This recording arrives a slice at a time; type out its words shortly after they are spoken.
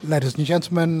Ladies and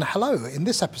gentlemen, hello. In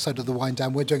this episode of The Wind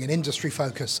Down, we're doing an industry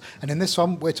focus. And in this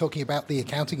one, we're talking about the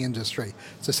accounting industry.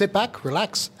 So sit back,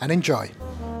 relax, and enjoy.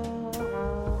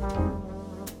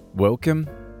 Welcome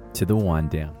to The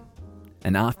Wind Down,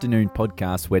 an afternoon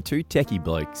podcast where two techie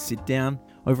blokes sit down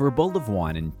over a bowl of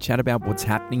wine and chat about what's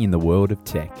happening in the world of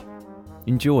tech.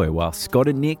 Enjoy while Scott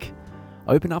and Nick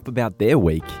open up about their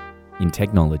week in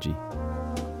technology.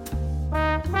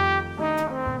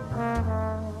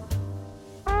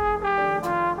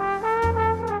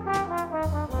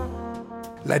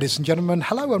 Ladies and gentlemen,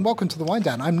 hello and welcome to The Wind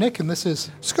Down. I'm Nick and this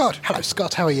is Scott. Hello,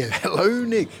 Scott. How are you? Hello,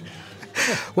 Nick.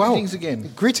 Well, Greetings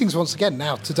again. Greetings once again.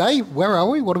 Now, today, where are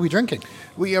we? What are we drinking?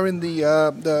 We are in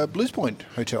the Blues Point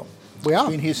Hotel. We are.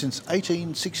 Been here since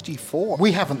 1864.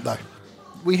 We haven't, though.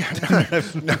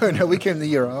 No, we came the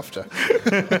year after.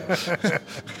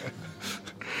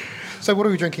 So what are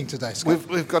we drinking today, Scott?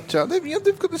 We've got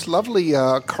they've got this lovely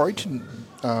Croydon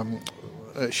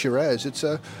Shiraz. It's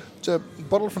a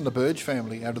bottle from the Burge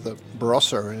family out of the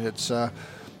Barossa, and it's I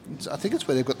think it's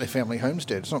where they've got their family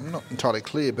homestead. It's not entirely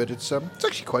clear, but it's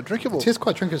actually quite drinkable. It is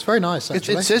quite drinkable. It's very nice,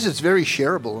 actually. It says it's very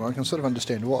shareable, and I can sort of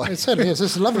understand why. It certainly is.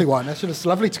 It's a lovely wine. Actually, it's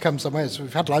lovely to come somewhere. So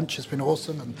we've had lunch. It's been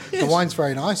awesome, and the wine's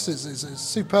very nice. It's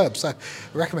superb. So, a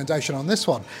recommendation on this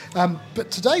one. But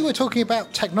today we're talking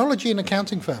about technology and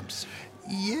accounting firms.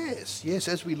 Yes.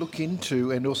 As we look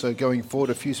into and also going forward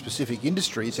a few specific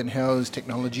industries and how is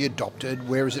technology adopted,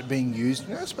 where is it being used,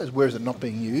 and I suppose where is it not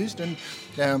being used, and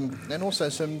also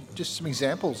some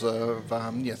examples of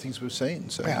things we've seen.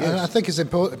 So and I think it's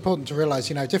important to realise,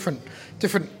 different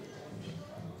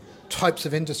types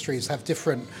of industries have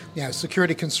different,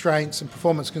 security constraints and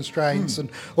performance constraints and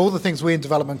all the things we in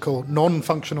development call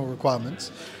non-functional requirements.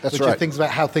 That's which right. are things about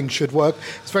how things should work.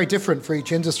 It's very different for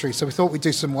each industry. So we thought we'd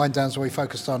do some wind downs where we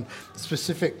focused on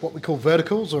specific, what we call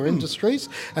verticals or industries.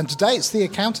 And today it's the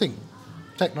accounting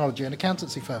technology and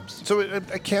accountancy firms. So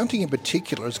accounting in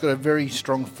particular has got a very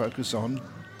strong focus on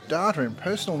data and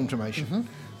personal information. Mm-hmm.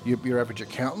 Your average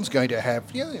accountant's going to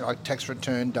have like tax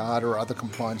return data or other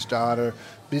compliance data,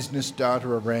 business data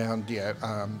around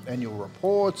annual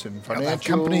reports and financials. They'll have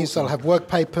companies, they'll have work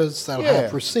papers, they'll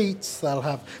have receipts,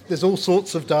 there's all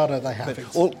sorts of data they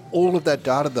have. All of that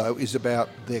data, though, is about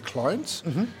their clients,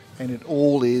 and it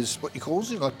all is what you call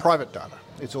like private data.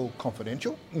 It's all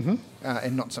confidential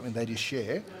and not something they just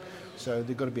share. So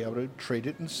they've got to be able to treat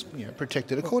it and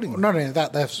protect it accordingly. Not only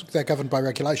that, they're governed by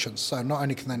regulations. So not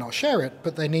only can they not share it,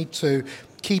 but they need to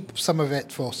keep some of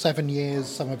it for 7 years,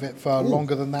 some of it for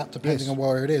longer than that, depending on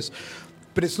where it is.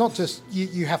 But it's not just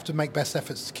you have to make best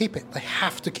efforts to keep it. They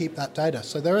have to keep that data.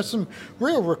 So there are some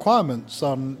real requirements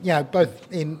on,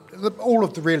 both in all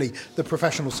of the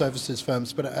professional services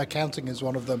firms, but accounting is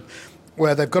one of them,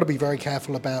 where they've got to be very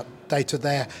careful about data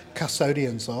they're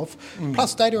custodians of,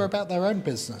 plus data about their own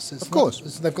business. Of course.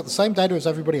 They've got the same data as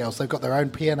everybody else. They've got their own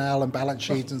P&L and balance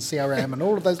sheets and CRM and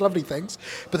all of those lovely things,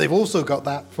 but they've also got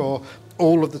that for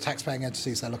all of the tax-paying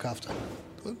entities they look after.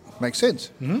 Makes sense.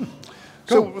 Mm-hmm.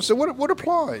 Cool. So what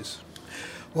applies?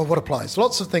 Well, what applies?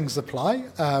 Lots of things apply,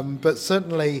 but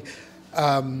certainly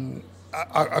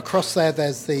across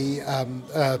there's the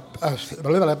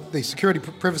security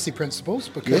privacy principles,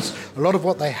 because a lot of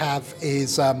what they have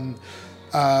is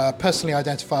personally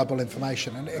identifiable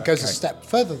information, and it goes a step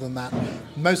further than that.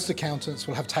 Most accountants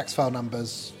will have tax file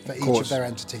numbers for each of their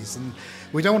entities, and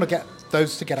we don't want to get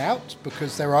those to get out,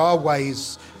 because there are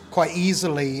ways quite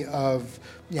easily of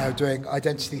doing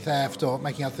identity theft or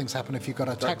making other things happen if you've got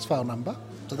a tax file number.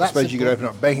 So that's I suppose you could open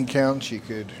up bank accounts. You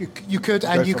could,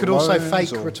 and you could also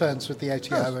fake or returns with the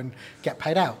ATO and get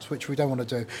paid out, which we don't want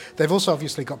to do. They've also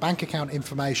obviously got bank account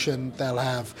information. They'll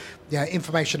have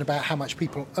information about how much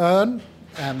people earn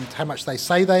and how much they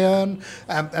say they earn,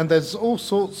 and there's all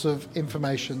sorts of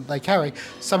information they carry.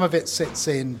 Some of it sits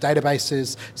in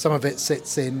databases, some of it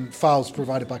sits in files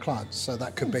provided by clients, so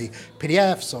that could be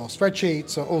PDFs or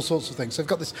spreadsheets or all sorts of things. So they've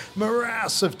got this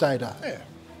morass of data.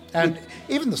 And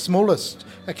even the smallest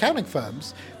accounting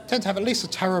firms tend to have at least a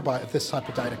terabyte of this type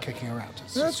of data kicking around.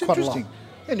 That's quite interesting.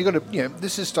 And you've got to,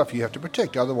 this is stuff you have to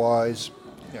protect, otherwise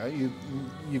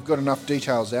you've got enough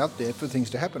details out there for things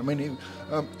to happen. I mean,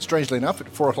 strangely enough, at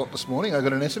 4 o'clock this morning, I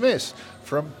got an SMS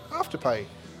from Afterpay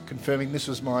confirming this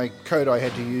was my code I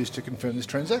had to use to confirm this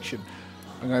transaction.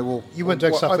 And I will. You weren't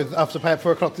doing stuff with Afterpay at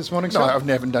 4 o'clock this morning, No, I've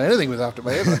never done anything with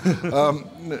Afterpay ever.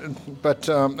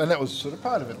 And that was sort of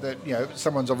part of it. That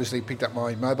someone's obviously picked up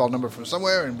my mobile number from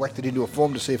somewhere and whacked it into a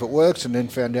form to see if it works, and then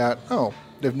found out,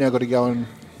 they've now got to go and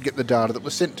get the data that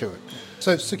was sent to it.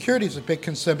 So security is a big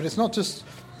concern, but it's not just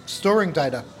storing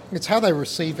data, it's how they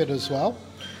receive it as well.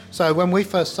 So when we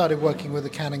first started working with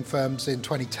accounting firms in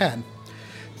 2010,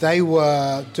 they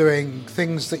were doing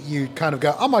things that you kind of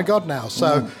go, oh my God, now.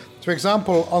 So, for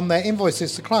example, on their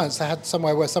invoices to clients, they had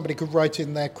somewhere where somebody could write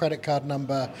in their credit card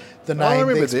number, the name,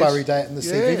 the expiry date, and the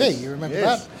CVV. You remember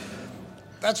that?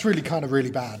 That's really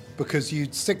bad, because you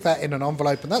stick that in an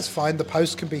envelope, and that's fine. The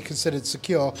post can be considered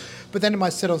secure, but then it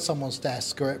might sit on someone's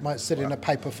desk, or it might sit in a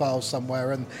paper file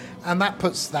somewhere, and that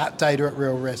puts that data at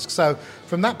real risk. So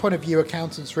from that point of view,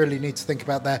 accountants really need to think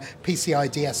about their PCI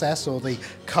DSS, or the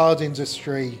card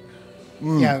industry,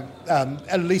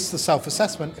 at least the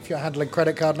self-assessment if you're handling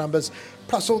credit card numbers,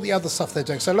 plus all the other stuff they're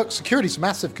doing. So look, security is a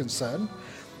massive concern.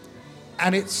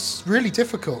 And it's really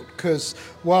difficult, because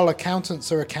while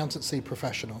accountants are accountancy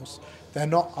professionals, they're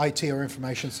not IT or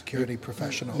information security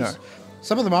professionals. No.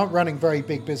 Some of them aren't running very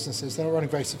big businesses, they're not running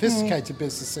very sophisticated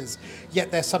businesses, yet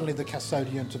they're suddenly the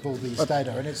custodians of all these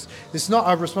data. And it's not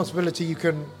a responsibility you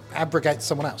can abrogate to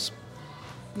someone else.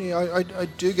 Yeah, I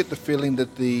do get the feeling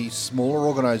that the smaller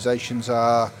organisations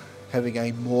are having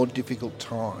a more difficult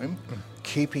time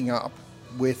keeping up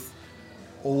with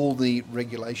all the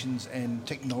regulations and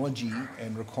technology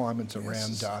and requirements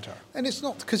around data. And it's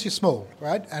not because you're small,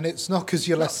 right? And it's not because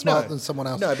you're less smart than someone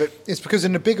else. No, but it's because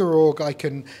in a bigger org, I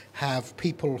can have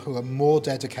people who are more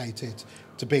dedicated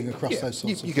to being across those sorts of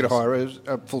things. You could hire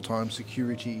a full-time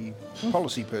security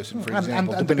policy person, for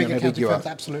example, and the big depending on how big accounting you are. firms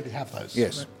absolutely have those.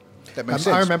 Yes, right? that makes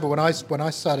sense. I remember when I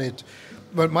started,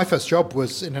 my first job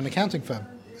was in an accounting firm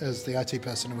as the IT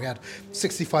person, and we had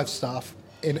 65 staff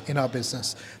in our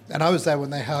business. And I was there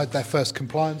when they hired their first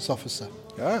compliance officer.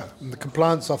 And the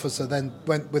compliance officer then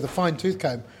went with a fine tooth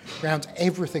comb around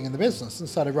everything in the business and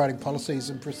started writing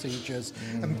policies and procedures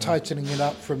and tightening it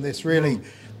up from this really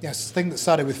thing that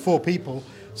started with 4 people,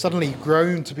 suddenly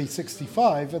grown to be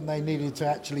 65, and they needed to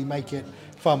actually make it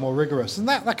far more rigorous. And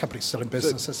that company's still in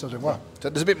business. They're still doing well.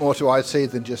 So there's a bit more to IT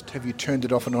than just have you turned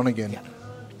it off and on again. Yeah.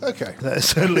 Okay. That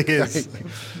certainly is.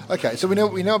 Okay, so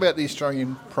we know about the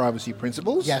Australian privacy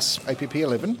principles. Yes. APP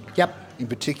 11. Yep. In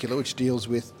particular, which deals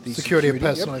with the security of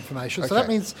personal information. So that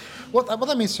means what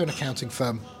that means to an accounting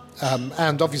firm.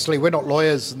 And obviously, we're not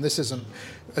lawyers, and this isn't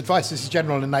advice. This is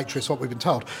general in nature. It's what we've been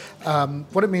told.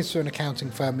 What it means to an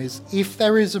accounting firm is if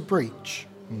there is a breach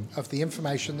of the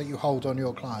information that you hold on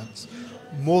your clients,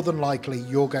 more than likely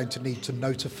you're going to need to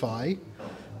notify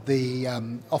the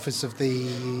Office of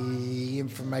the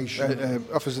Information...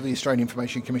 Office of the Australian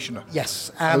Information Commissioner.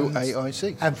 Yes. And,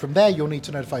 OAIC. And from there, you'll need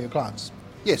to notify your clients.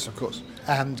 Yes, of course.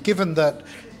 And given that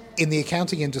in the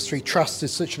accounting industry, trust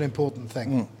is such an important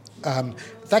thing,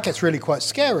 that gets really quite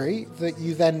scary, that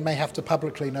you then may have to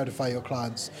publicly notify your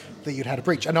clients that you'd had a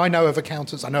breach. And I know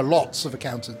lots of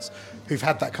accountants who've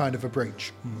had that kind of a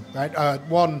breach, right?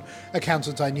 One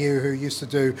accountant I knew who used to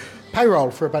do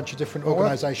payroll for a bunch of different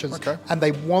organisations, and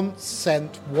they once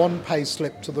sent one pay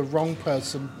slip to the wrong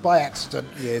person by accident,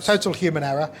 total human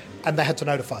error, and they had to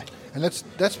notify. And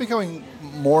that's becoming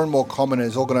more and more common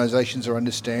as organisations are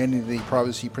understanding the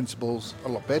privacy principles a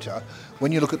lot better.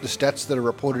 When you look at the stats that are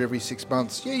reported every 6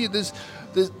 months, there's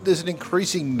an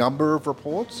increasing number of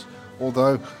reports,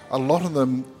 although a lot of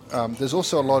them, there's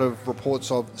also a lot of reports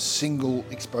of single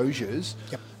exposures.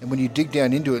 Yep. And when you dig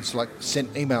down into it, it's like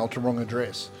sent email to wrong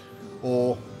address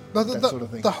or that sort of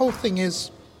thing. The whole thing is,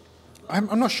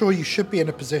 I'm not sure you should be in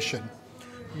a position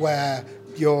where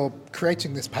you're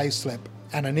creating this pay slip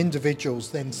and an individual's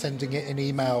then sending it in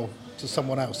email to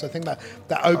someone else. I think that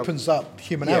opens up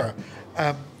human error.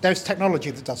 There's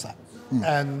technology that does that.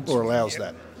 Or allows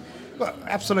that. Well,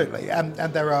 absolutely. And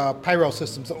there are payroll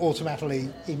systems that automatically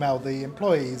email the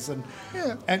employees and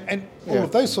all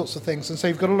of those sorts of things. And so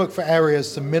you've got to look for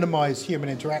areas to minimise human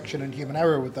interaction and human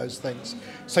error with those things,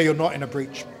 so you're not in a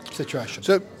breach situation.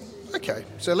 So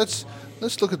let's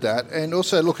look at that, and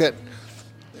also look at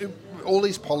all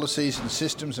these policies and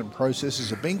systems and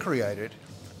processes have been created,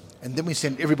 and then we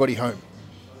send everybody home.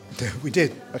 We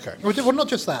did. Okay. Well, not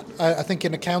just that. I think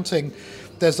in accounting,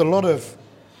 there's a lot of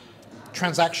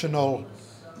transactional,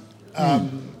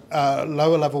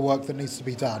 lower level work that needs to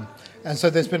be done, and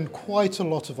so there's been quite a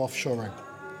lot of offshoring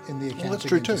in the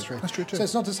accounting industry. That's true too. So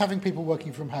it's not just having people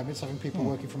working from home; it's having people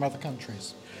working from other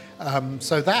countries.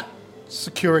 So that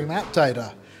securing that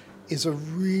data is a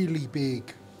really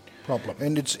big problem.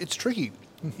 And it's tricky.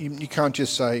 You can't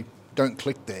just say, don't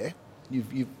click there.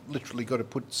 You've literally got to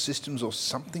put systems or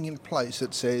something in place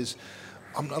that says,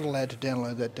 I'm not allowed to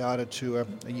download that data to a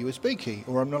USB key,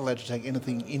 or I'm not allowed to take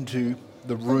anything into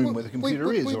the room where the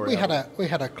computer is. We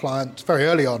had a client very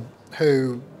early on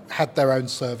who had their own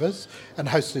servers and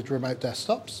hosted remote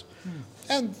desktops.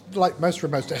 And like most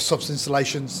remote desktops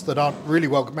installations that aren't really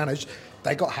well managed,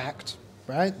 they got hacked,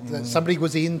 right? That somebody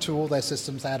was into all their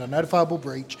systems, they had a notifiable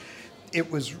breach. it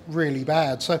was really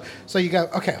bad. So you go,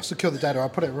 okay, I'll secure the data, I'll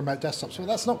put it in remote desktops. Well,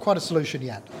 that's not quite a solution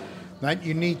yet. Right?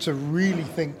 You need to really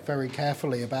think very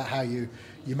carefully about how you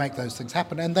make those things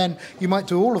happen. And then you might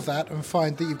do all of that and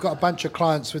find that you've got a bunch of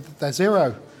clients with their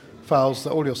zero files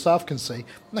that all your staff can see, and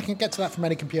they can get to that from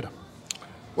any computer.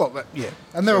 Well, yeah.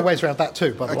 And there are ways around that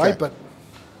too, by the way. But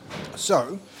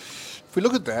so, if we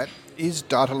look at that, is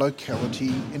data locality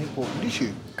an important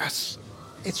issue? yes,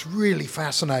 it's really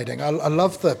fascinating. I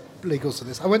love the legals of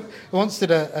this. I once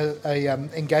did a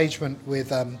engagement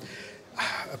with a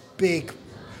big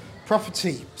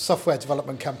property software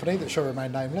development company that shall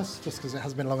remain nameless, just because it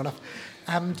hasn't been long enough.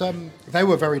 And they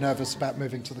were very nervous about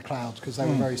moving to the cloud because they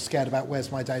were very scared about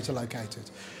where's my data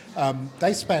located.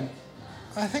 They spent,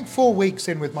 I think, 4 weeks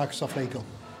in with Microsoft Legal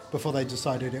before they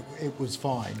decided it was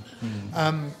fine.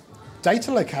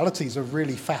 Data locality is a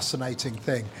really fascinating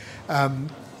thing. I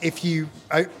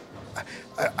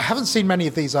haven't seen many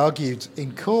of these argued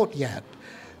in court yet,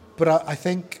 but I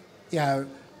think,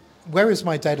 where is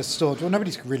my data stored? Well,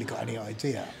 nobody's really got any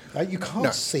idea. Right? You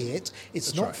can't see it.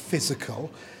 It's not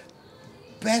physical.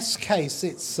 Best case,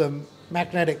 it's some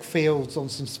magnetic fields on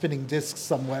some spinning disks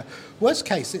somewhere. Worst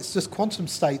case, it's just quantum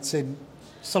states in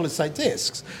solid-state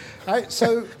disks. Right?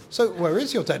 So where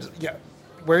is your data? Yeah.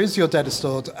 Where is your data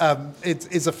stored?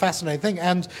 It's a fascinating thing,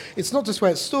 and it's not just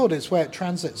where it's stored; it's where it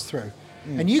transits through.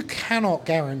 And you cannot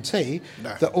guarantee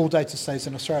that all data stays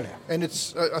in Australia. And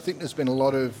it's I think there's been a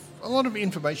lot of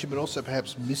information, but also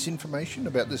perhaps misinformation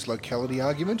about this locality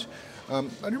argument. I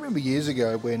remember years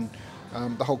ago when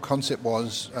the whole concept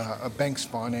was a bank's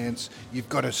finance. You've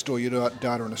got to store your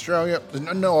data in Australia.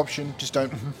 There's no option. Just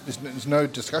don't. There's no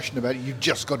discussion about it. You've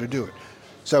just got to do it.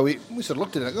 So we sort of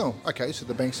looked at it and go, okay, so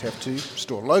the banks have to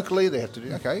store locally, they have to do,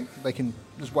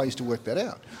 there's ways to work that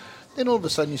out. Then all of a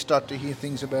sudden you start to hear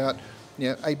things about,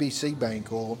 ABC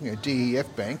Bank or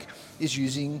DEF Bank is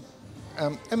using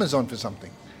Amazon for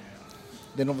something.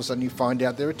 Then all of a sudden you find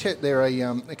out they're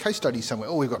a case study somewhere.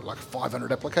 Oh, we've got like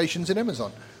 500 applications in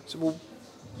Amazon. So, well,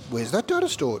 where's that data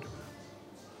stored?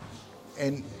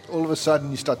 And all of a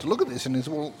sudden you start to look at this and it's,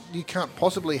 well, you can't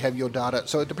possibly have your data.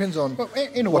 So it depends on what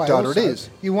data also, it is.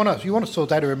 You want to store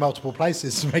data in multiple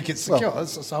places to make it secure.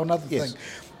 That's a whole other thing.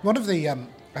 One of the,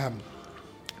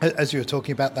 as you were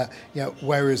talking about that,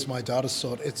 where is my data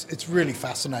stored? It's really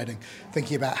fascinating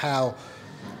thinking about how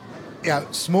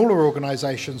smaller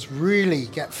organisations really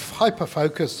get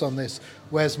hyper-focused on this,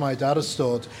 where's my data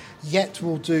stored, yet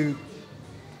will do,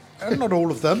 not all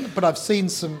of them, but I've seen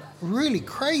some really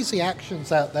crazy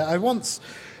actions out there. I once,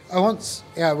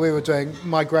 we were doing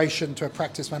migration to a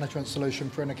practice management solution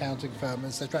for an accounting firm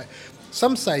and said, right,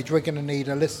 some stage we're going to need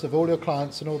a list of all your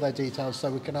clients and all their details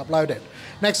so we can upload it.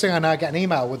 Next thing I know, I get an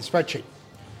email with a spreadsheet.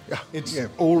 It's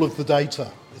all of the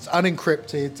data. It's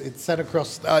unencrypted. It's sent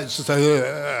across. It's just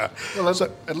well,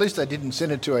 at least they didn't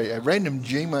send it to a random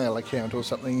Gmail account or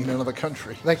something in another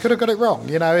country. They could have got it wrong.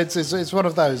 It's one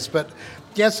of those. But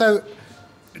so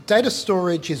data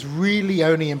storage is really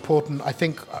only important. I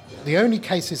think the only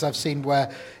cases I've seen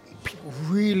where people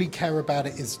really care about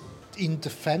it is in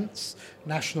defence,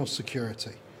 national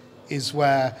security, is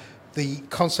where the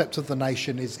concept of the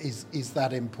nation is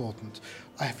that important.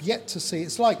 I have yet to see.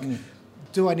 It's like.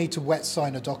 Do I need to wet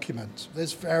sign a document?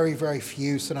 There's very, very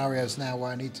few scenarios now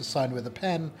where I need to sign with a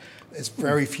pen. There's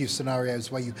very few scenarios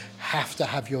where you have to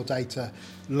have your data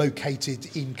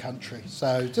located in country.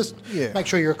 So just make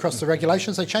sure you're across the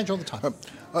regulations. They change all the time.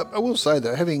 I will say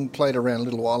that having played around a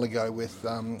little while ago with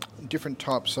different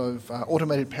types of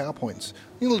automated PowerPoints,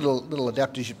 little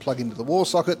adapters you plug into the wall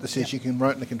socket that says you can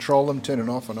remotely control them, turn it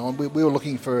off and on. We were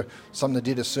looking for something that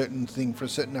did a certain thing for a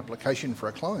certain application for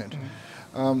a client.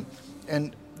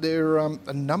 And there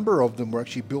a number of them were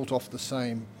actually built off the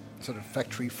same sort of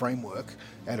factory framework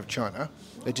out of China.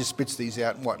 It just spits these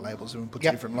out and white labels them and puts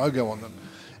a different logo on them.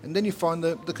 And then you find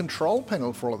the control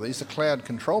panel for all of these, the cloud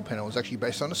control panel, is actually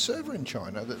based on a server in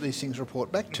China that these things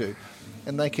report back to.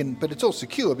 And but it's all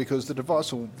secure because the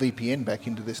device will VPN back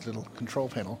into this little control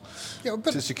panel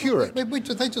to secure it.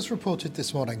 They just reported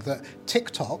this morning that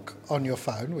TikTok on your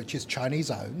phone, which is Chinese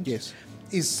owned,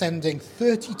 is sending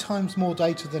 30 times more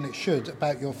data than it should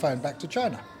about your phone back to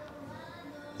China.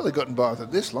 Well, they've gotten by with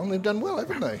it this long. They've done well,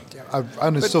 haven't they? I've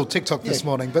uninstalled TikTok this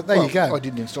morning, but there you go. I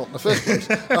didn't install it in the first place.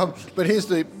 But here's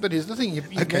the thing: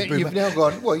 you've now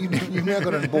gone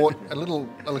and bought a little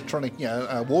electronic,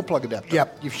 wall plug adapter.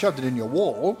 Yep. You've shoved it in your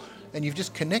wall, and you've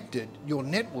just connected your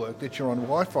network that you're on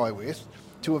Wi-Fi with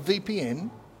to a VPN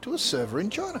to a server in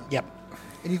China. Yep.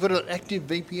 And you've got an active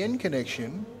VPN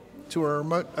connection to a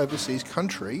remote overseas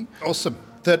country. Awesome.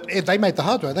 That if they made the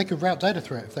hardware, they could route data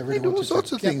through it if they really They do wanted all sorts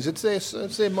to. of things. It's their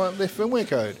firmware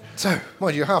code. So,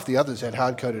 mind you, half the others had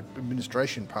hard-coded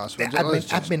administration passwords. Yeah, It was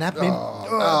admin. Oh,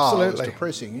 Oh, it absolutely. was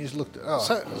depressing. You just looked at.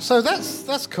 So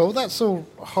that's cool. That's all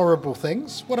horrible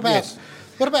things. What about Yes.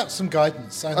 what about some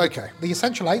guidance? Okay. The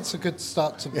Essential 8's a good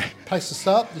place to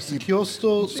start. The secure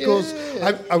scores.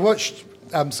 I watched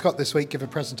Scott this week give a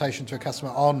presentation to a customer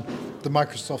on the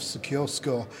Microsoft Secure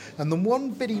Score, and the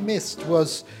one bit he missed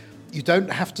was you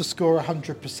don't have to score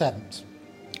 100%.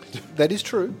 That is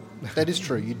true. That is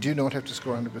true. You do not have to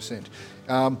score 100%.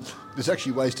 There's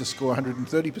actually ways to score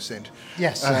 130%.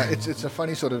 Yes. It's a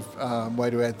funny sort of way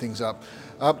to add things up.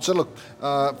 So look,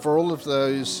 for all of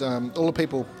those, all the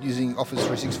people using Office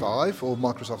 365 or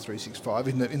Microsoft 365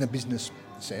 in the business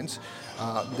sense,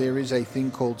 there is a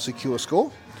thing called Secure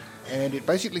Score. And it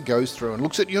basically goes through and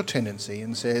looks at your tenancy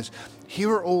and says,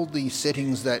 here are all the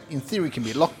settings that in theory can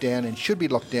be locked down and should be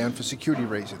locked down for security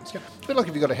reasons. Yep. It's a bit like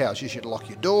if you've got a house, you should lock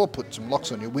your door, put some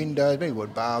locks on your windows, maybe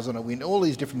put bars on a window, all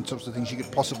these different sorts of things you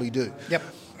could possibly do. Yep.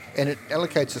 And it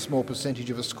allocates a small percentage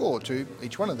of a score to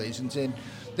each one of these, and then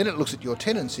it looks at your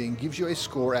tenancy and gives you a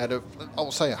score out of,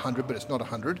 I'll say 100, but it's not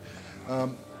 100,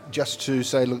 just to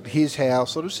say, look, here's how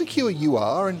sort of secure you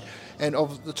are, and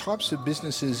of the types of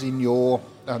businesses in your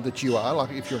that you are,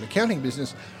 like if you're an accounting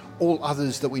business, all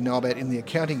others that we know about in the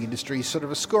accounting industry sort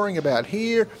of are scoring about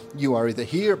here. You are either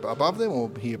here above them or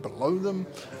here below them.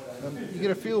 You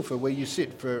get a feel for where you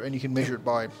sit, and you can measure it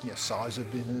by size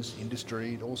of business,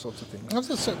 industry, all sorts of things.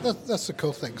 That's a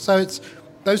cool thing. So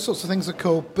those sorts of things are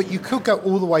cool, but you could go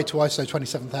all the way to ISO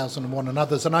 27001 and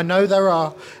others. And I know there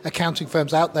are accounting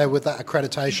firms out there with that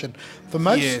accreditation. For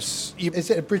most, yes. Is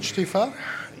it a bridge too far?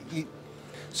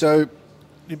 So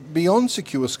beyond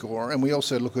Secure Score, and we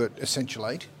also look at Essential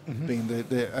 8, being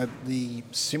the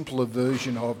simpler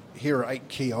version of here are 8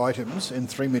 key items and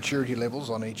 3 maturity levels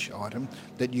on each item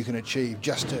that you can achieve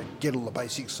just to get all the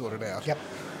basics sorted out. Yep.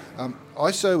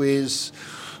 ISO is...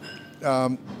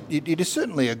 it is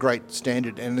certainly a great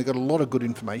standard, and they've got a lot of good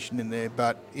information in there,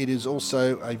 but it is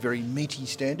also a very meaty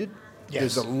standard. Yes.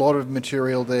 There's a lot of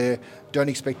material there. Don't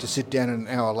expect to sit down and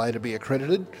an hour later be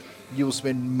accredited. You'll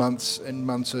spend months and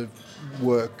months of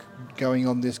work going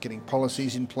on this, getting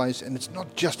policies in place, and it's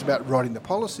not just about writing the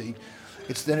policy,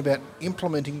 it's then about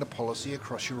implementing the policy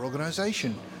across your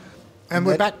organisation. And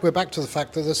we're back to the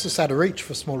fact that this is out of reach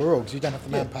for smaller orgs. You don't have the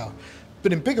manpower.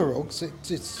 But in bigger orgs,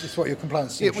 it's what your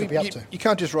compliance team should be up to. You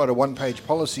can't just write a one-page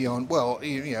policy on, well,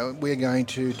 we're going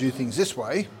to do things this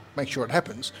way, make sure it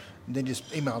happens, and then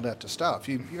just email it out to staff.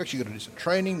 You've actually got to do some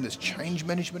training. There's change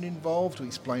management involved to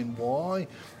explain why.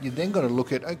 You've then got to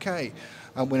look at,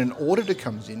 when an auditor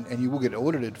comes in, and you will get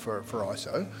audited for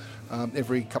ISO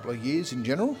every couple of years in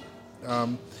general,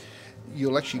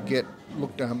 you'll actually get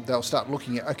looked. They'll start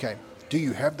looking at, do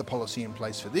you have the policy in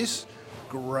place for this?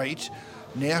 Great.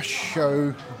 Now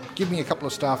give me a couple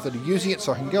of staff that are using it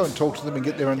so I can go and talk to them and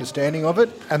get their understanding of it.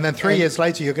 And then 3 years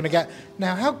later, you're going to get,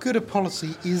 now how good a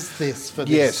policy is this for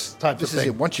this type of thing? Is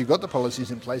it. Once you've got the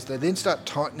policies in place, they then start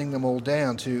tightening them all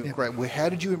down to, great, well, how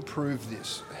did you improve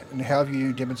this? And how have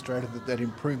you demonstrated that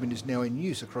improvement is now in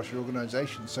use across your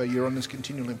organisation? So you're on this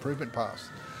continual improvement path.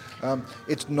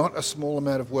 It's not a small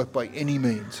amount of work by any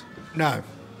means. No.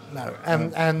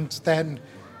 And then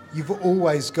you've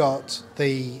always got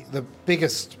the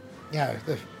biggest,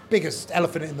 the biggest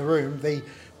elephant in the room,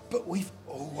 but we've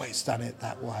always done it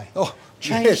that way. Oh,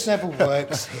 Change never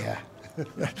works here.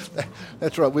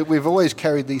 That's right. We've always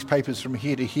carried these papers from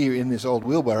here to here in this old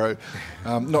wheelbarrow,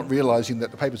 not realising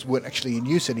that the papers weren't actually in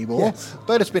use anymore. Yes.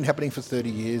 But it's been happening for 30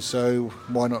 years, so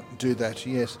why not do that?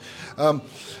 Yes.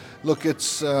 Look,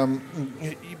 it's...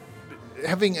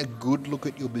 having a good look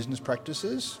at your business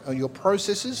practices, your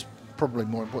processes, probably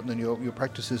more important than your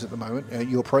practices at the moment,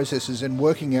 your processes, and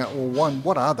working out,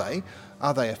 what are they?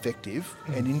 Are they effective?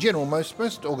 And in general,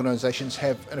 most organisations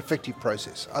have an effective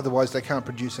process. Otherwise, they can't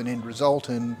produce an end result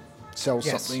and sell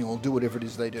something or do whatever it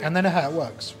is they do. And they know how it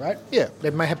works, right? Yeah. They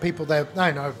may have people there.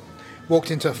 No, walked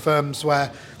into firms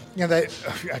where,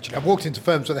 I've walked into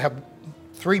firms where they have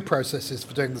 3 processes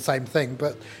for doing the same thing,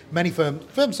 but many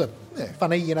firms are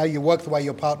funny, you work the way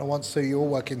your partner wants to, you all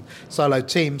work in solo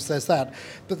teams, there's that.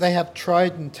 But they have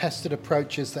tried and tested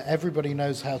approaches that everybody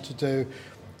knows how to do,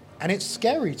 and it's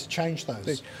scary to change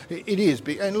those. It is,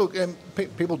 and look,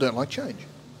 people don't like change.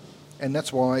 And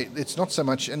that's why it's not so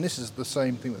much, and this is the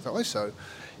same thing with ISO,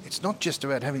 it's not just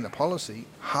about having the policy.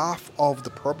 Half of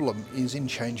the problem is in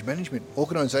change management.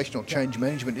 Organisational change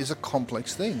management is a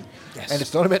complex thing. Yes. And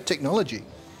it's not about technology.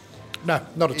 No,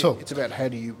 not at all. It's about how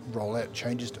do you roll out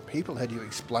changes to people? How do you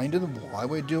explain to them why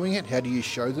we're doing it? How do you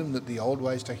show them that the old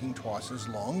way is taking twice as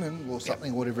long and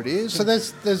something, whatever it is? So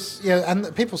there's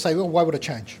and people say, well, why would it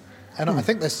change? And I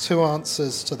think there's two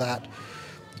answers to that.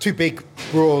 Two big,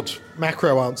 broad,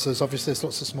 macro answers. Obviously, there's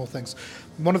lots of small things.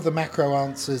 One of the macro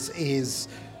answers is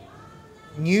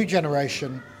new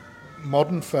generation,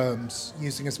 modern firms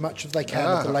using as much as they can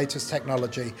of the latest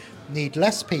technology need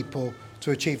less people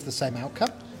to achieve the same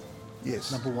outcome.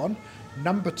 Yes. Number one.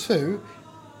 Number two,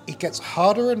 it gets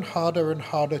harder and harder and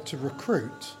harder to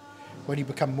recruit when you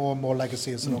become more and more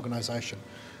legacy as an organisation.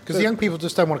 Because the young people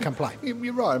just don't want to come play.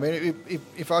 You're right. I mean,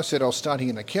 if I said I was starting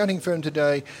an accounting firm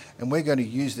today and we're going to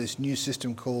use this new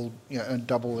system called a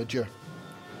double ledger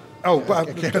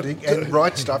accounting and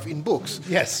write stuff in books.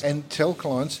 Yes. And tell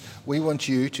clients, we want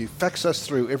you to fax us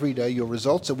through every day your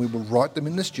results and we will write them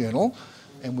in this journal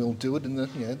and we'll do it in the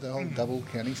whole double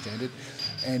accounting standard.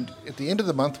 And at the end of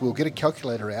the month, we'll get a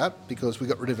calculator out because we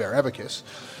got rid of our abacus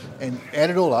and add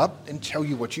it all up and tell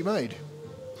you what you made.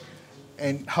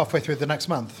 And halfway through the next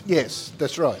month. Yes,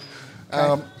 that's right.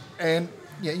 Okay. And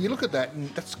you look at that, and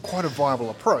that's quite a viable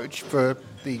approach for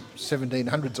the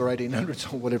 1700s or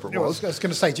 1800s or whatever it was. I was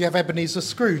going to say, do you have Ebenezer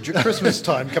Scrooge at Christmas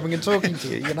time coming and talking to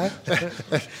you,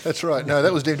 That's right. No,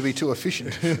 that was deemed to be too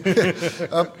efficient.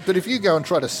 But if you go and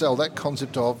try to sell that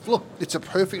concept of, look, it's a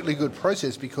perfectly good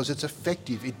process because it's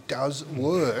effective, it does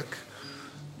work,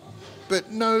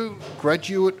 but no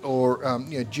graduate or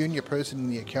junior person in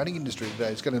the accounting industry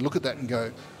today is going to look at that and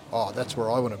go, oh, that's where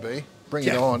I want to be. Bring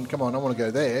it on. Come on, I want to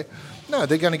go there. No,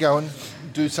 they're going to go and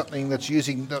do something that's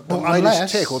using the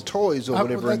latest tech or toys or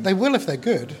whatever. Well, they will if they're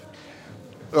good.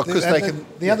 Because they can.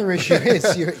 The other issue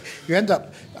is you end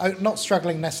up not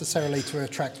struggling necessarily to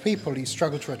attract people, you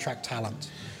struggle to attract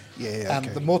talent. Yeah, and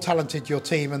the more talented your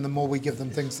team and the more we give them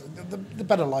things, the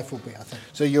better life will be, I think.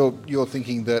 So you're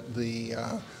thinking that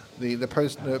the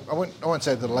person, I won't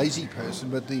say the lazy person,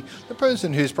 but the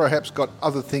person who's perhaps got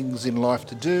other things in life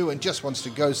to do and just wants to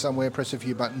go somewhere, press a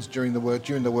few buttons during the work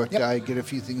day, get a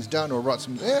few things done, or write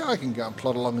some. Yeah, I can go and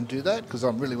plod along and do that because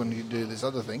I'm really wanting to do this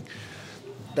other thing.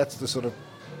 That's the sort of.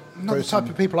 Not the type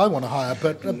of people I want to hire,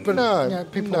 but no,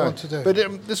 people want to do. But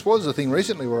this was a thing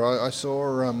recently where I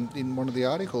saw in one of the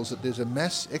articles that there's a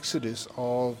mass exodus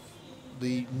of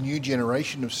the new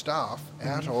generation of staff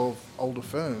out of older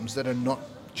firms that are not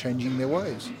changing their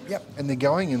ways. Yep. And they're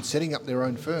going and setting up their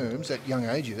own firms at young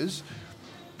ages,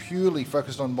 purely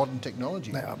focused on modern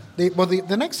technology.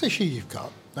 The next issue you've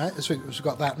got, right, is we've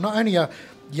got that. Not only are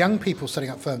young people setting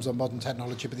up firms on modern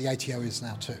technology, but the ATO is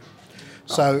now too.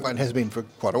 So and has been for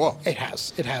quite a while. It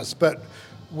has. But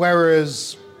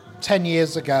whereas 10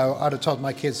 years ago, I'd have told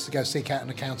my kids to go seek out an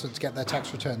accountant to get their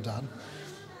tax return done,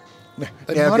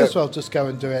 they might as well just go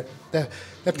and do it. They're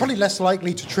probably less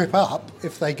likely to trip up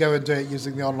if they go and do it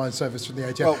using the online service from the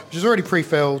ATO, which is already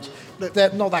pre-filled.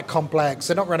 They're not that complex.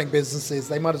 They're not running businesses.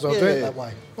 They might as well do it that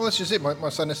way. Well, that's just it. My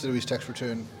son has to do his tax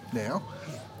return now.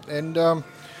 And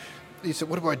he said,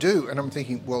 what do I do? And I'm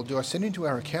thinking, well, do I send him to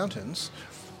our accountants?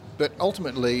 But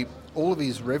ultimately, all of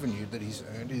his revenue that he's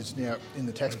earned is now in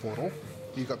the tax portal.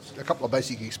 You've got a couple of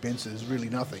basic expenses, really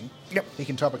nothing. Yep. He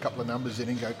can type a couple of numbers in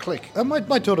and go click.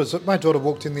 My daughter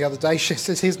walked in the other day. She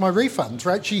says, "Here's my refund."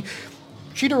 Right?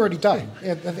 She'd already done.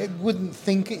 It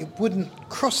wouldn't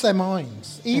cross their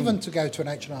minds even to go to an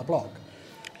H&R blog,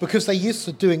 because they're used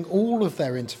to doing all of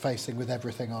their interfacing with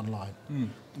everything online.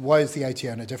 Why is the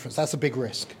ATO no difference? That's a big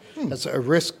risk. That's a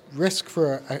risk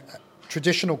for a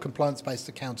traditional compliance-based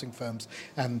accounting firms,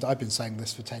 and I've been saying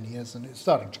this for 10 years, and it's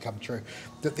starting to come true,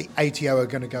 that the ATO are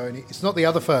going to go in. It's not the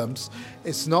other firms.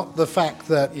 It's not the fact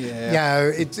that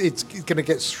it's going to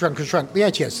get shrunk and shrunk. The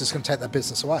ATO is just going to take their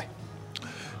business away.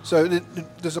 So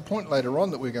there's a point later on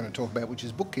that we're going to talk about, which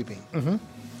is bookkeeping. Mm-hmm.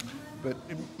 But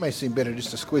it may seem better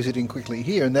just to squeeze it in quickly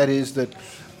here, and that is that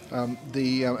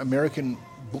the American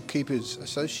Bookkeepers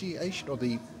Association, or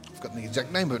I've forgotten the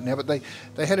exact name of it now, but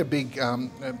they had a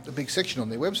big section on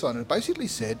their website, and it basically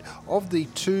said, of the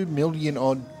 2 million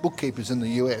odd bookkeepers in the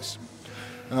US,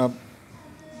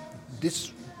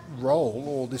 this role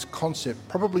or this concept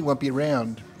probably won't be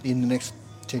around in the next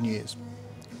 10 years.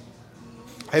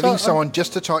 Having someone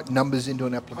just to type numbers into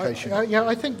an application.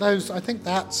 I think those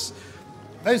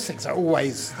things are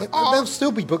always. There'll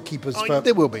still be bookkeepers for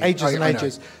there will be. ages and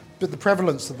ages, but the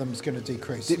prevalence of them is going to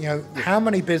decrease. How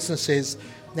many businesses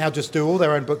now just do all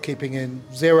their own bookkeeping in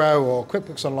Xero or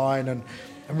QuickBooks Online and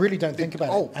really don't think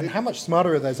about it? And how much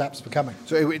smarter are those apps becoming?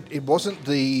 So it wasn't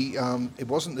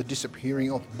the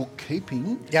disappearing of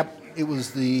bookkeeping. Yep. It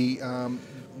was the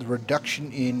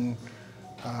reduction in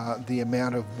the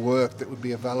amount of work that would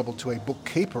be available to a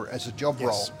bookkeeper as a job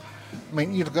role. I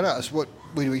mean, you look at us, what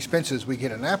we do expenses, we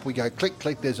get an app, we go click,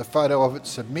 click, there's a photo of it,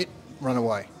 submit, run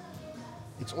away.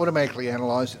 It's automatically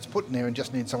analysed, it's put in there and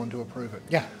just needs someone to approve it.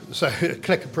 Yeah, so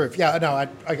click approve. Yeah, no,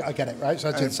 I get it, right? So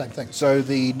I do the same thing. So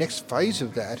the next phase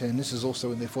of that, and this is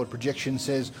also in their forward projection,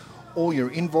 says all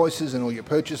your invoices and all your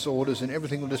purchase orders and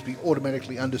everything will just be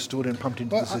automatically understood and pumped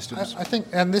into the systems. I think,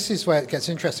 and this is where it gets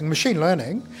interesting, machine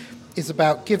learning is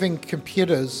about giving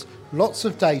computers lots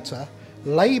of data,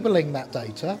 labelling that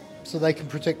data, so they can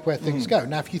predict where things go.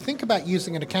 Now, if you think about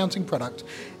using an accounting product,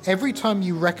 every time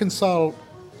you reconcile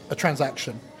a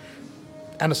transaction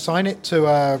and assign it to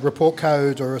a report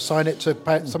code or assign it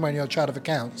to somewhere in your chart of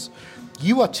accounts,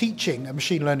 you are teaching a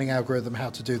machine learning algorithm how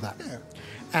to do that. Yeah.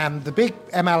 And the big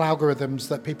ML algorithms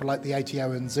that people like the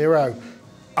ATO and Xero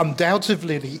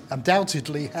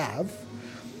undoubtedly have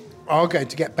are going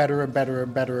to get better and better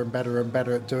and better and better and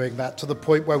better at doing that, to the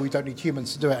point where we don't need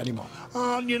humans to do it anymore.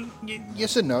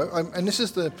 Yes and no, and this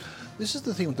is the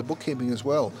thing with the bookkeeping as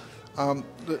well.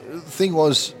 The thing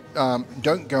was,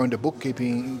 don't go into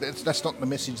bookkeeping. That's not the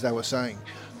message they were saying.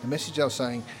 The message they were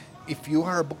saying, if you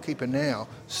are a bookkeeper now,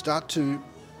 start to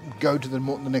go to the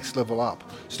next level up.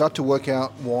 Start to work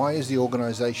out why is the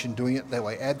organisation doing it that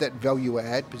way. Add that value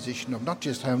add position of not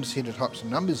just I'm just here to type some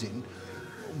numbers in.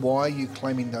 Why are you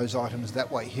claiming those items that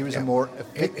way? Here is a more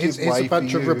effective way. Here's a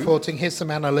bunch for of you. reporting. Here's some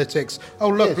analytics. Oh,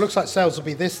 look, looks like sales will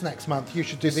be this next month. You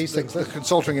should do these things. The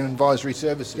consulting and advisory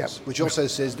services, which also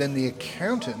says then the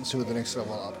accountants who are the next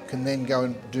level up can then go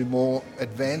and do more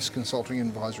advanced consulting and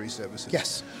advisory services.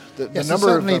 Yes. The yes, number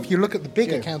certainly of, if you look at the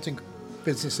big accounting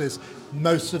businesses,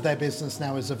 most of their business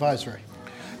now is advisory.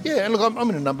 Yeah, and look, I'm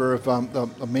in a number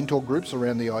of mentor groups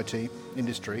around the IT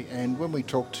industry, and when we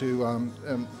talk to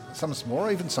some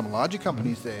smaller, even some larger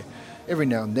companies there, every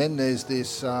now and then there's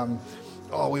this,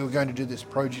 we were going to do this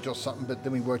project or something, but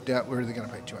then we worked out we're either going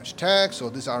to pay too much tax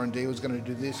or this R&D was going to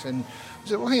do this, and we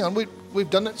said, well, hang on, we've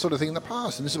done that sort of thing in the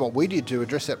past, and this is what we did to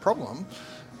address that problem.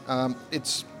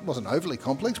 It wasn't overly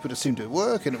complex, but it seemed to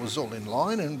work, and it was all in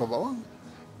line, and blah, blah, blah.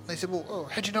 They said, well,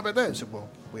 how'd you know about that? I said, well,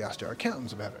 we asked our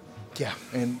accountants about it. Yeah.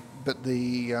 But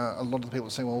a lot of the people are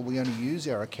saying, well, we only use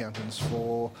our accountants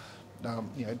for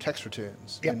tax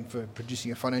returns and for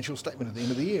producing a financial statement at the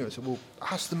end of the year. I said, well,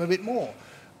 ask them a bit more.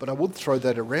 But I would throw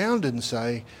that around and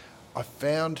say, I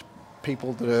found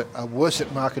people that are worse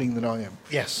at marketing than I am.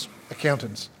 Yes.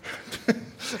 Accountants.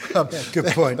 Good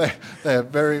point. They are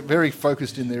very, very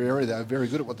focused in their area. They are very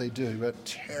good at what they do, but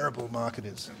terrible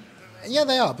marketers. Yeah,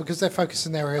 they are, because they're focused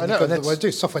in their area. They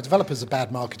do. Software developers are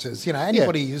bad marketers.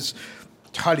 Anybody who's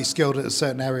highly skilled at a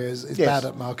certain area is bad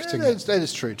at marketing. Yeah, that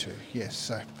is true too. Yes.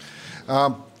 So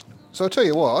I'll tell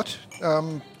you what.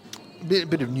 A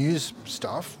bit of news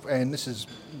stuff, and this is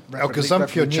because I'm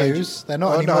pure news. They're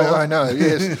not anymore. No, I know.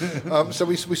 Yes. So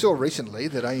we saw recently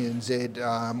that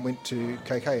ANZ went to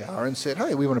KKR and said,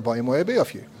 "Hey, we want to buy MYOB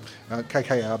off you."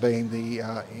 KKR being the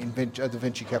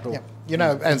venture capital.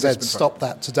 Yeah. ANZ stopped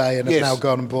that today and have now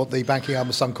gone and bought the banking arm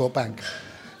of Suncorp Bank.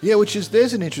 Yeah,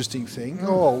 there's an interesting thing.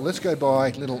 Oh, let's go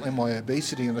buy little MYOB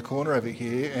sitting in the corner over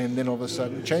here, and then all of a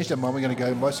sudden change their mind. We're going to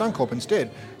go buy Suncorp instead.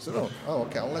 So,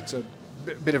 okay, well that's a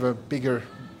bit of a bigger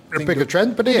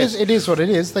trend, but it is what it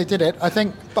is. They did it, I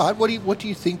think. But what do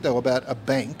you think though about a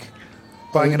bank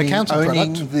buying an accounting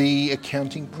owning product? The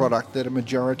accounting product that a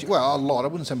lot, I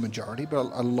wouldn't say majority, but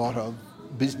a lot of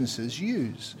businesses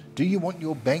use? Do you want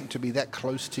your bank to be that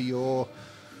close to your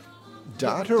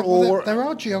data, or there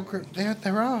are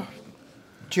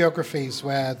geographies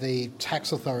where the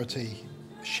tax authority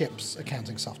ships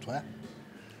accounting software,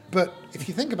 but if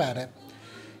you think about it,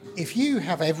 if you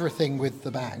have everything with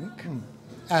the bank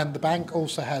and the bank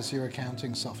also has your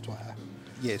accounting software,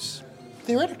 yes,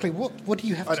 theoretically, what do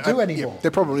you have to do anymore?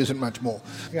 There probably isn't much more.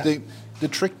 Yeah. The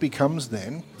trick becomes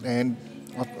then, and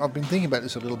I've been thinking about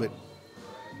this a little bit.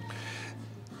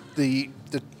 The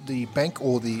bank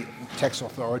or the tax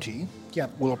authority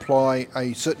will apply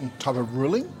a certain type of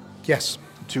ruling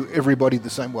to everybody the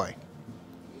same way.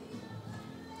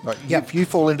 Like if you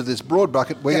fall into this broad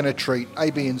bucket, we're going to treat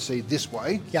A, B, and C this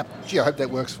way. Gee, I hope that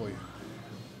works for you.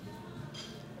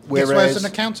 Whereas an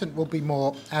accountant will be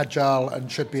more agile and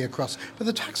should be across. But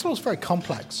the tax law is very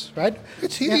complex, right?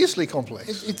 It's hideously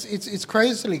complex. It's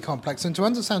crazily complex. And to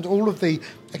understand all of the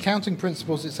accounting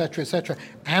principles, et cetera,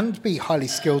 and be highly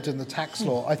skilled in the tax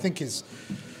law, I think is...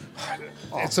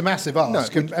 It's a massive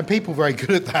ask, and people very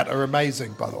good at that are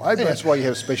amazing, by the way. Yeah, that's why you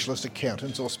have specialist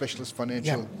accountants or specialist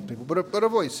financial people. But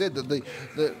I've always said that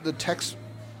the tax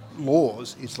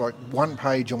laws, it's like one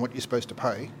page on what you're supposed to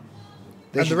pay,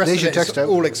 And the rest of it is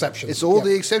all exceptions. It's all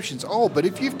the exceptions. Oh, but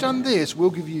if you've done this, we'll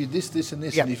give you this, this, and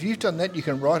this. Yeah. And if you've done that, you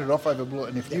can write it off over block.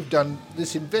 And if you've done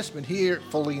this investment here,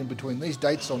 falling in between these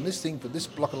dates on this thing for this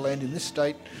block of land in this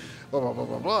state, blah, blah, blah,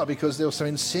 blah, blah, because there were some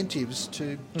incentives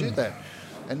to do that.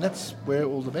 And that's where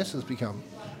all the messes become.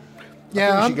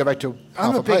 Yeah, I think we should go back to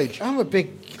half a page. I'm a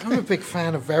big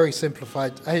fan of very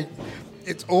simplified.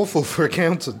 It's awful for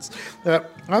accountants.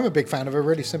 I'm a big fan of a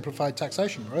really simplified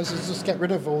taxation. Right? So just get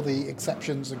rid of all the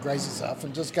exceptions and crazy stuff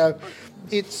and just go,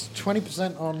 it's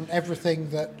 20% on everything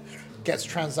that gets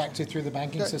transacted through the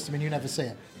banking system and you never see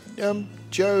it.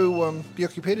 Joe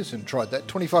Bjelke-Petersen tried that,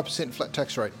 25% flat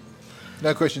tax rate.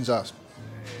 No questions asked.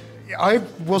 I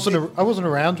wasn't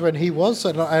around when he was,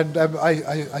 and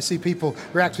I see people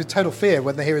react with total fear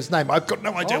when they hear his name. I've got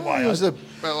no idea why. He was the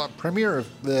premier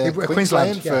of the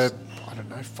Queensland yes. for, I don't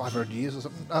know, 500 years or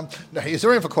something. No, he was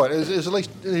around for quite. He was at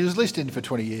least in for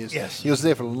 20 years. Yes, he was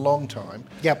there for a long time.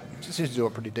 Yep, seems to do a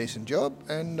pretty decent job,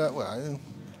 and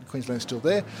Queensland's still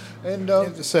there, and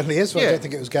it certainly is. But I don't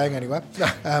think it was going anywhere.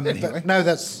 Anyway. But no,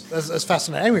 that's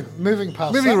fascinating. Anyway, moving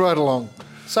right along.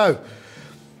 So.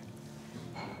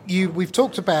 We've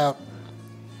talked about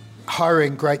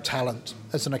hiring great talent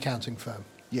as an accounting firm.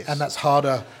 Yes. And that's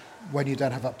harder when you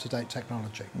don't have up-to-date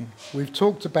technology. We've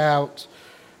talked about,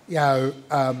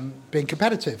 being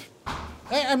competitive.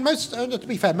 And to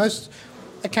be fair, most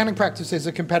accounting practices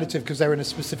are competitive because they're in a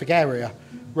specific area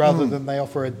rather than they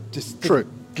offer a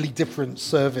distinctly different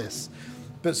service.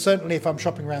 But certainly if I'm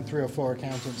shopping around 3 or 4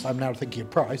 accountants, I'm now thinking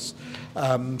of price.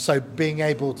 So being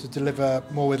able to deliver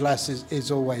more with less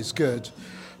is always good.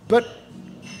 But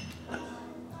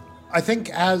I think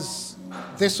as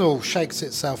this all shakes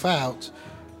itself out,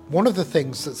 one of the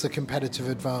things that's a competitive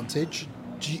advantage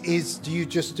is, do you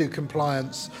just do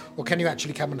compliance, or can you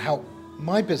actually come and help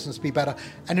my business be better?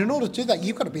 And in order to do that,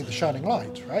 you've got to be the shining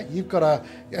light, right?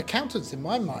 Accountants, in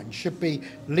my mind, should be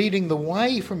leading the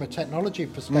way from a technology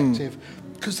perspective,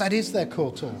 because that is their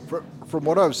core tool. From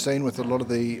what I've seen with a lot of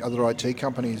the other IT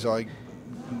companies I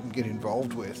get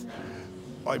involved with,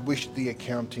 I wish the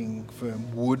accounting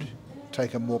firm would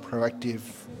take a more proactive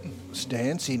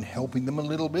stance in helping them a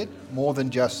little bit, more than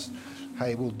just,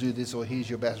 hey, we'll do this, or here's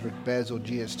your BAS or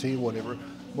GST or whatever.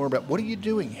 More about, what are you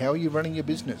doing? How are you running your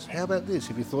business? How about this?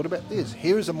 Have you thought about this?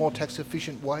 Here is a more tax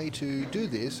efficient way to do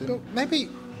this. And maybe,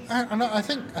 I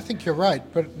think you're right,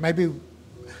 but maybe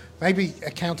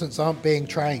accountants aren't being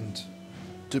trained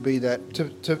to be that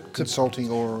consulting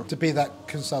or to be that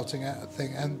consulting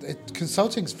thing, and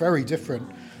consulting's very different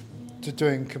to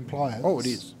doing compliance. Oh, it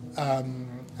is.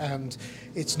 And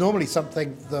it's normally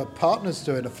something the partners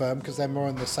do in a firm because they're more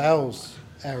in the sales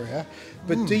area.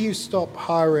 But do you stop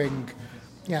hiring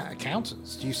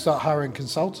accountants? Do you start hiring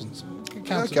consultants?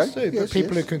 Accountants do, but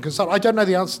people who can consult. I don't know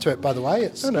the answer to it, by the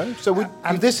way. No. So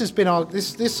this has been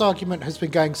this argument has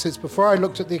been going since before I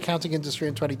looked at the accounting industry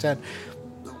in 2010.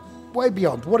 Way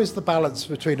beyond. What is the balance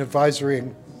between advisory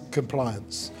and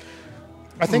compliance?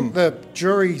 I think the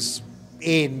jury's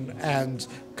in, and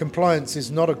compliance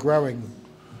is not a growing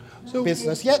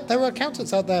business. Yet there are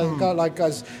accountants out there,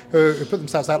 guys who put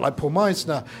themselves out, like Paul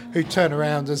Meisner, who turn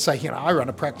around and say, I run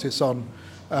a practice on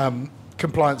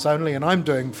compliance only, and I'm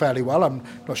doing fairly well. I'm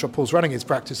not sure Paul's running his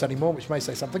practice anymore, which may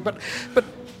say something, but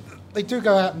they do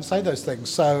go out and say those things.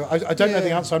 So I don't know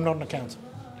the answer. I'm not an accountant.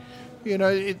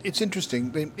 It's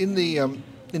interesting. In the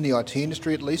IT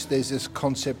industry, at least, there's this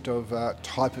concept of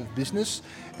type of business,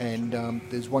 and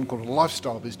there's one called a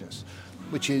lifestyle business,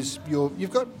 which is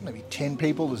you've got maybe 10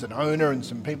 people, there's an owner and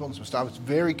some people and some staff. It's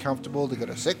very comfortable. They've got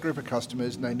a set group of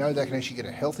customers, and they know they can actually get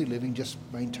a healthy living just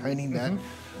maintaining that.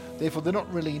 Therefore, they're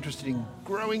not really interested in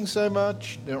growing so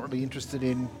much. They're not really interested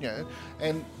in,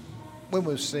 and when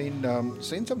we've seen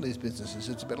some of these businesses,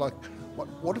 it's a bit like,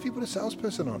 what if you put a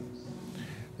salesperson on?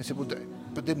 They said,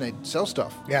 but then they'd sell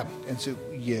stuff. Yeah. And so,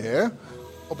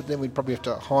 but then we'd probably have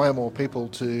to hire more people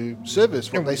to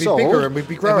service what they sold. We'd be bigger and we'd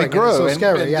be growing. And it's so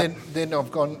scary, then I've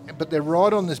gone, but they're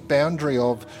right on this boundary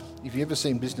of, if you've ever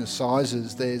seen business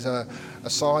sizes, there's a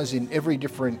size in every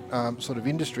different sort of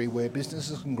industry where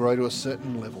businesses can grow to a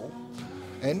certain level.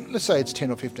 And let's say it's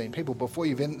 10 or 15 people before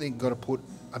you've then got to put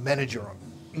a manager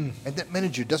on. And that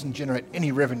manager doesn't generate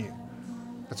any revenue.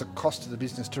 It's a cost to the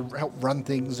business to help run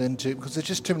things because there's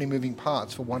just too many moving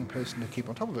parts for one person to keep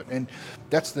on top of it. And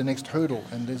that's the next hurdle.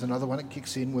 And there's another one that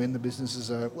kicks in when the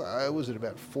businesses are, was it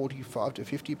about 45 to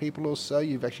 50 people or so?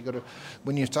 You've actually got to,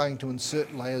 when you're starting to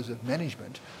insert layers of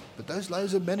management, But those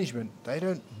layers of management, they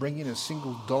don't bring in a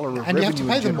single dollar of And revenue. you have to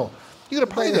pay in them general. more. You got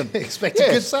to pay them. Expect a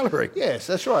good salary. Yes,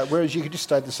 that's right. Whereas you could just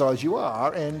stay the size you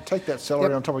are and take that salary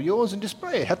Yep. on top of yours and just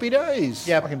pay it. Happy days.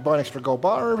 Yep. I can buy an extra gold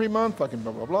bar every month. I can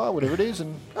blah blah blah, whatever it is,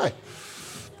 and hey,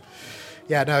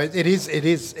 Yeah, no, it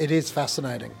is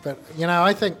fascinating. But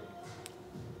I think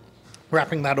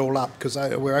wrapping that all up because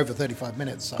we're over 35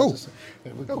 minutes. So Cool.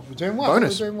 we're doing well.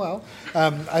 Bonus. We're doing well.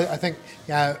 I think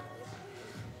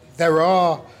there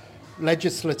are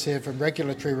legislative and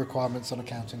regulatory requirements on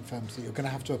accounting firms that you're going to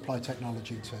have to apply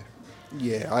technology to.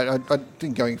 yeah, I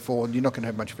think going forward, you're not going to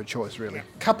have much of a choice, really.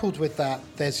 Coupled with that,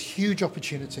 there's huge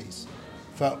opportunities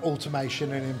for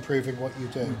automation and improving what you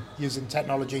do using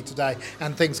technology today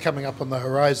and things coming up on the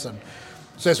horizon.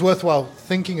 So it's worthwhile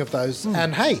thinking of those.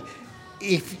 And hey,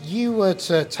 if you were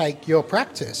to take your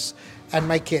practice and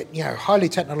make it, highly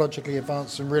technologically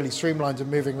advanced and really streamlined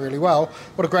and moving really well,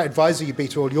 what a great advisor you'd be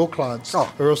to all your clients who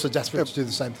are also desperate to do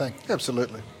the same thing.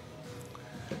 Absolutely.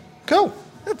 Cool.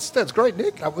 That's great,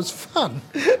 Nick. That was fun.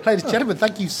 Ladies and gentlemen,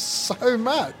 thank you so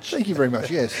much. Thank you very much.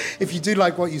 Yes. If you do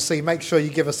like what you see, make sure you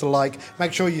give us a like,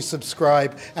 make sure you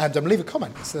subscribe, and leave a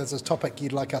comment if there's a topic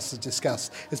you'd like us to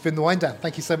discuss. It's been The Wind Down.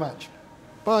 Thank you so much.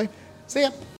 Bye. See ya.